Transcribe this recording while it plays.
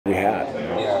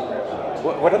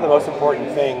What are the most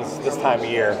important things this time of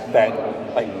year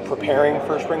that, like preparing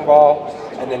for spring ball,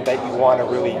 and then that you want to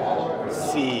really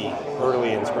see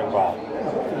early in spring ball?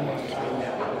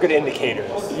 Good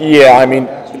indicators. Yeah, I mean,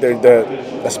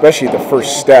 especially the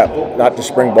first step, not to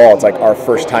spring ball. It's like our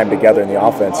first time together in the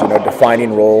offense.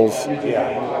 Defining roles,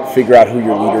 figure out who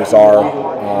your leaders are,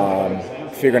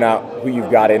 figuring out who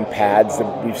you've got in pads.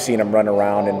 We've seen them run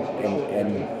around and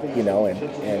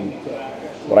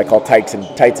what I call tights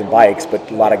and bikes, but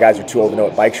a lot of guys are too old to know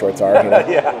what bike shorts are.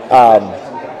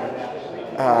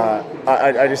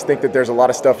 I just think that there's a lot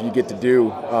of stuff you get to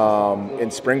do in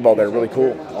spring ball that are really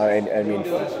cool. I mean,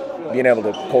 being able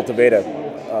to cultivate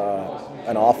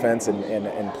an offense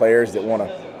and players that want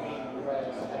to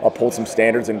uphold some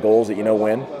standards and goals that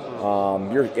win.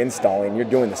 You're installing, you're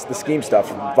doing the scheme stuff,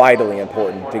 vitally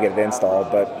important to get it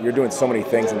installed, but you're doing so many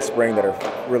things in spring that are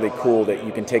really cool that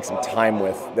you can take some time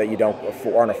with that you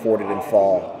aren't afforded in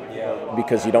fall,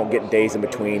 because you don't get days in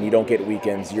between, you don't get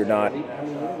weekends,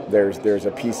 there's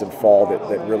a piece of fall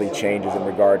that really changes in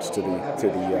regards to the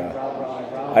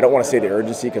I don't want to say the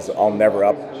urgency, because I'll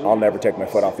never take my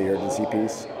foot off the urgency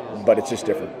piece, but it's just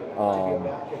different.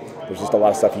 There's just a lot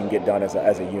of stuff you can get done as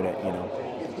a unit,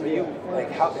 For you,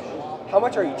 like how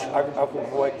much of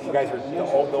what you guys are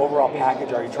the overall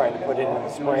package are you trying to put in the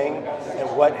spring, and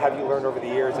what have you learned over the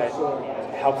years that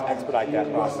helps expedite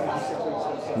that process?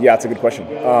 Yeah, it's a good question.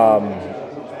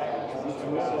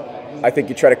 I think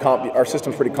you try to our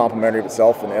system's pretty complementary of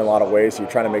itself in a lot of ways. So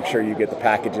you're trying to make sure you get the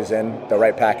packages in, the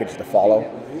right package to follow.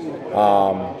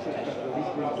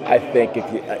 I think if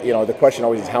the question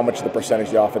always is how much of the percentage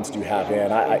of the offense do you have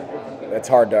in. It's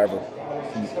hard to ever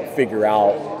figure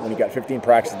out when you got 15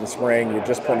 practices in the spring. You're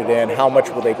just putting it in. How much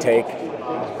will they take?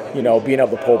 Being able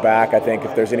to pull back. I think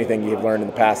if there's anything you've learned in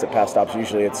the past at past stops,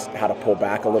 usually it's how to pull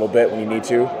back a little bit when you need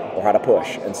to, or how to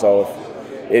push. And so if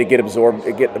it get absorbed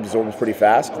pretty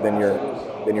fast, then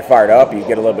you're fired up. You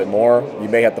get a little bit more. You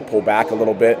may have to pull back a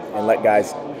little bit and let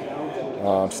guys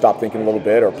stop thinking a little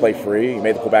bit or play free. You may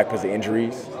have to pull back because of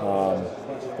injuries.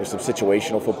 There's some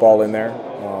situational football in there.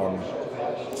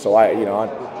 So I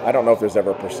don't know if there's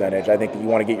ever a percentage. I think that you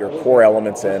want to get your core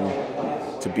elements in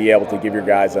to be able to give your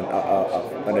guys an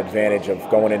advantage of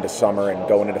going into summer and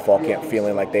going into fall camp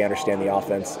feeling like they understand the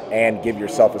offense, and give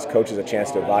yourself as coaches a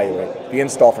chance to evaluate. The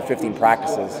install for 15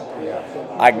 practices,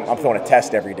 I'm throwing a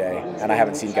test every day, and I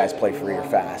haven't seen guys play free or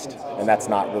fast, and that's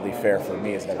not really fair for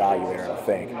me as an evaluator, I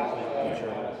think.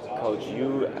 Coach,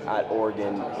 you at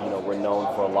Oregon, were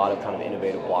known for a lot of kind of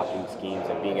innovative blocking schemes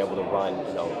and being able to run,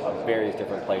 various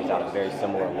different plays out of very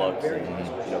similar looks. And,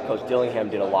 Coach Dillingham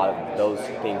did a lot of those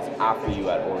things after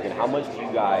you at Oregon. How much do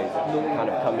you guys kind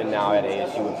of come in now at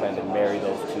ASU and plan to marry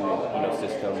those two,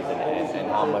 systems,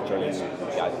 and how much are you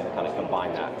guys going to kind of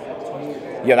combine that?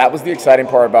 Yeah, that was the exciting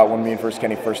part about when me and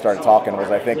Kenny first started talking,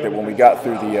 was I think that when we got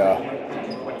through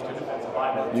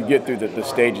you get through the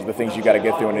stages, the things you got to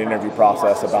get through in an interview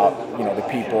process about, the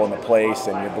people and the place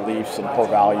and your beliefs and core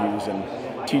values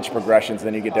and teach progressions, and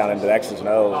then you get down into the X's and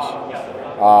O's.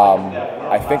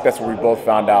 I think that's where we both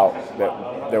found out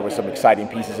that there was some exciting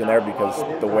pieces in there, because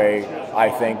the way I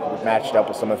think we matched up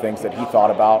with some of the things that he thought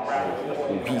about.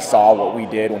 He saw what we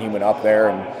did when he went up there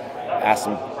and asked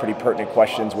some pretty pertinent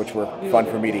questions, which were fun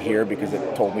for me to hear, because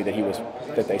it told me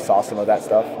that they saw some of that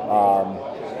stuff.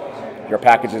 Your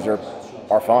packages are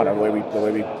fun. The way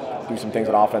we do some things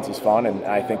on offense is fun, and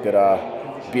I think that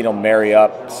being able to marry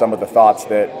up some of the thoughts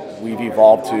that we've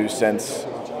evolved to since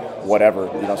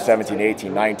 17,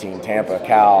 18, 19, Tampa,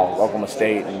 Cal, Oklahoma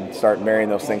State, and start marrying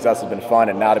those things up has been fun.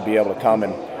 And now to be able to come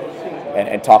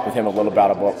and talk with him a little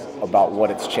about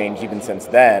what it's changed even since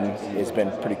then has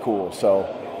been pretty cool. So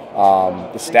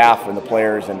the staff and the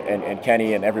players and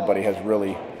Kenny and everybody has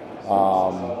really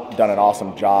done an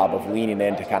awesome job of leaning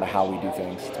into kind of how we do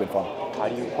things. It's been fun. How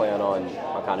do you plan on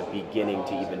kind of beginning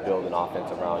to even build an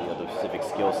offense around the specific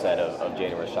skill set of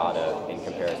Jaden Rashada in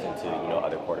comparison to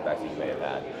other quarterbacks that you may have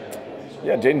had?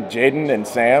 Yeah, Jaden and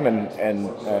Sam and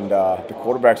the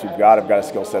quarterbacks we've got have got a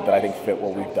skill set that I think fit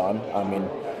what we've done. I mean,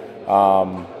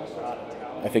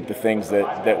 I think the things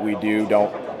that we do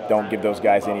don't give those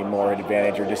guys any more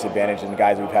advantage or disadvantage than the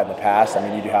guys we've had in the past. I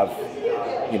mean, you do have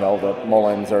the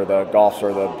Mullins or the Goffs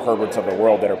or the Herberts of the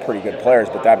world that are pretty good players,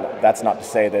 but that's not to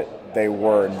say that they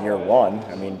were in year one.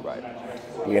 I mean,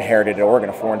 we inherited at Oregon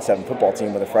a 4-7 football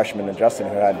team with a freshman and Justin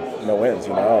who had no wins,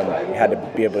 and you had to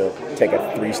be able to take a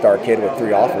 3-star kid with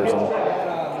 3 offers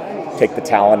and take the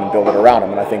talent and build it around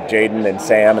him. And I think Jaden and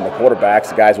Sam and the quarterbacks,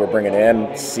 the guys we're bringing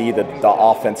in, see the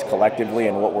offense collectively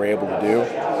and what we're able to do,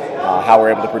 how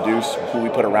we're able to produce, who we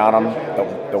put around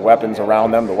them, the weapons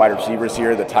around them, the wide receivers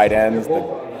here, the tight ends,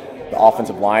 the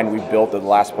offensive line we built at the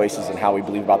last places and how we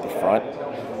believe about the front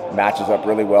matches up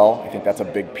really well. I think that's a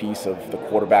big piece of the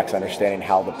quarterback's understanding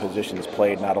how the position is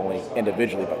played, not only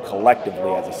individually but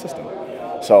collectively as a system.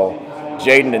 So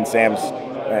Jaden and Sam's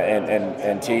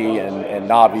and T and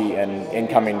Navi and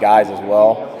incoming guys as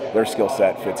well, their skill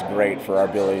set fits great for our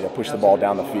ability to push the ball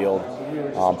down the field,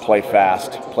 play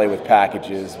fast, play with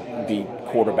packages, be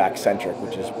quarterback centric,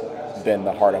 which has been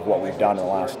the heart of what we've done in the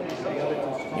last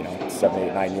 7,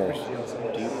 8, 9 years.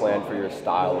 Do you plan for your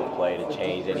style of play to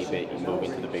change any bit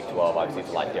moving to the Big 12? Obviously,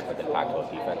 it's a lot different than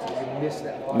Pac-12 defenses.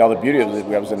 No, the beauty of it,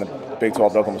 I was in the Big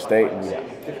 12 at Oklahoma State, and we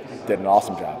did an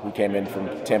awesome job. We came in from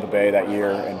Tampa Bay that year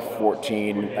in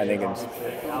 14, I think in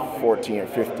 14 or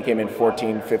 15, came in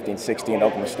 14, 15, 16 at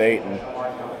Oklahoma State, and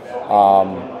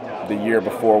the year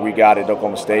before we got at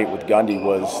Oklahoma State with Gundy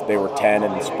they were 10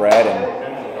 in the spread,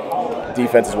 and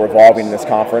defenses were evolving in this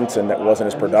conference, and it wasn't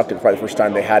as productive. Probably the first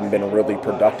time they hadn't been really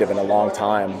productive in a long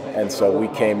time. And so we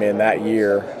came in that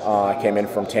year. I came in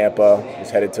from Tampa, was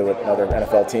headed to another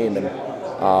NFL team, and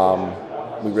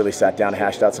we really sat down and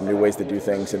hashed out some new ways to do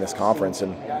things in this conference.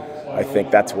 And I think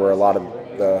that's where a lot of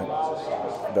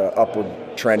the upward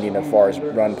trending as far as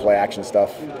run, play, action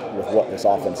stuff with what this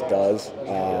offense does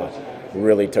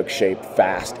really took shape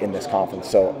fast in this conference.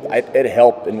 So it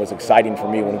helped and was exciting for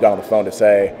me when we got on the phone to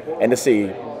say and to see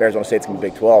Arizona State's going to be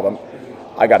Big 12.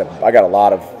 I got a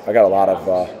lot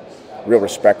of real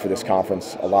respect for this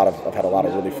conference. I've had a lot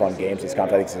of really fun games. This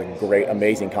conference, I think, it's a great,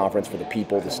 amazing conference for the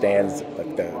people, the stands,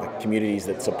 the communities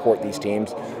that support these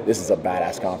teams. This is a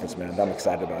badass conference, man. I'm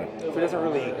excited about it. So it doesn't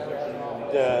really.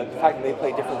 The fact that they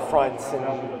play different fronts and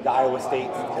the Iowa State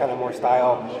kind of more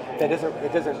style, it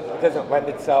doesn't lend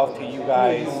itself to you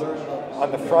guys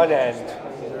on the front end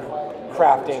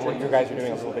crafting what you guys are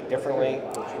doing a little bit differently.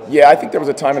 Yeah, I think there was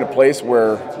a time and a place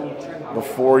where I'd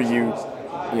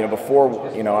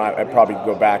probably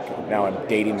go back, now I'm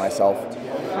dating myself.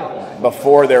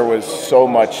 Before there was so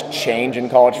much change in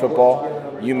college football,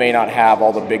 you may not have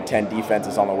all the Big Ten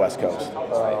defenses on the West Coast.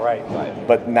 Right.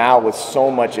 But now with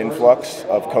so much influx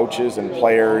of coaches and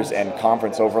players and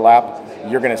conference overlap,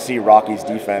 you're going to see Rocky's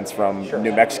defense from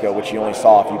New Mexico, which you only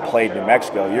saw if you played New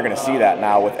Mexico. You're going to see that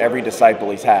now with every disciple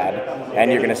he's had, and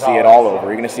you're going to see it all over.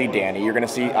 You're going to see Danny. You're going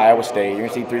to see Iowa State. You're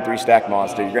going to see 3-3 stack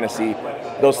monster. You're going to see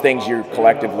those things you're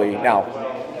collectively. Now,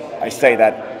 I say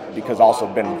that because also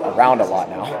been around a lot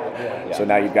now. Yeah. So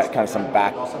now you've got kind of some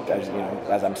back,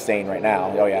 as I'm saying right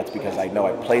now. Oh yeah, it's because I know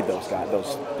I played those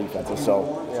defenses.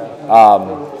 So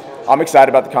I'm excited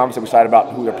about the conference. I'm excited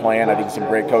about who they're playing. I think some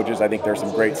great coaches. I think there's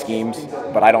some great schemes,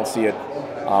 but I don't see it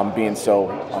being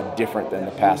so different than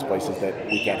the past places that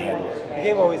we can't handle it. The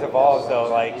game always evolves, though.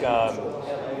 Like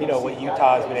what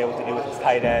Utah has been able to do with its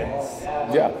tight ends.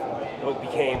 Yeah. What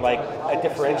became like a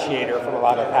differentiator from a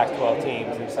lot of Pac-12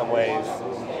 teams in some ways.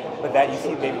 But that you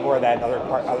see maybe more of that in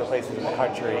other places in the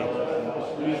country.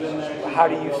 How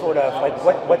do you sort of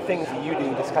what things do you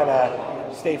do just kind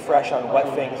of stay fresh on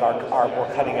what things are more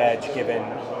cutting edge given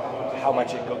how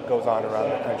much it goes on around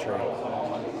the country?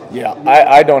 Yeah,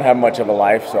 I don't have much of a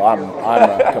life, so I'm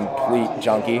a complete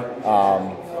junkie.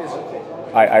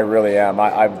 I really am.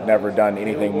 I've never done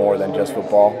anything more than just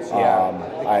football.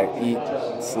 I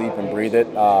eat, sleep, and breathe it.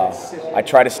 I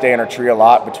try to stay in our tree a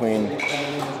lot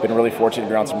been really fortunate to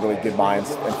be around some really good minds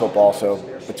in football. So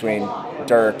between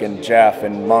Dirk and Jeff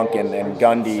and Monk and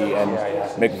Gundy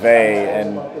and McVay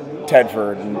and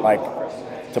Tedford and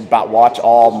to watch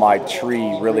all my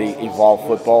tree really evolve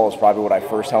football is probably what I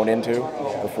first hone into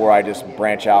before I just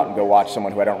branch out and go watch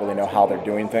someone who I don't really know how they're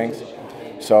doing things.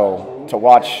 So to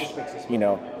watch,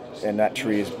 and that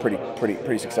tree is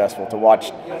pretty successful. To watch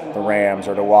the Rams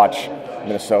or to watch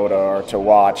Minnesota or to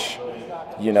watch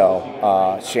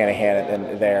Shanahan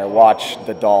and there, watch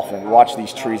the Dolphins, watch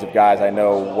these trees of guys I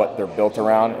know what they're built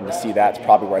around, and to see that's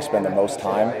probably where I spend the most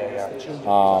time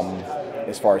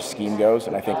as far as scheme goes,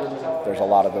 and I think there's a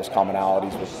lot of those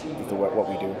commonalities with what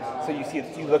we do. So you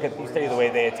study the way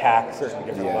they attack certain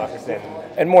different looks,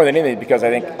 and more than anything, because I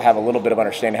think I have a little bit of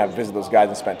understanding, have visited those guys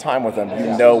and spent time with them,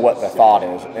 you know what the thought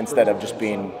is, instead of just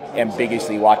being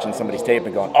ambiguously watching somebody's tape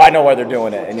and going, oh, I know why they're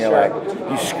doing it, and you're like,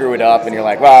 you screw it up, and you're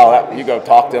like, well, you go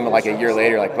talk to them, and a year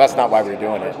later, you're like, well, that's not why we're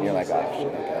doing it, and you're like, oh, shit,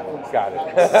 okay. Got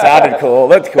it. Sounded cool,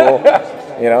 looked cool,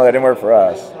 that didn't work for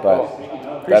us, but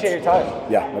appreciate your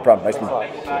time. Yeah, no problem, nice to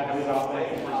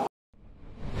meet you.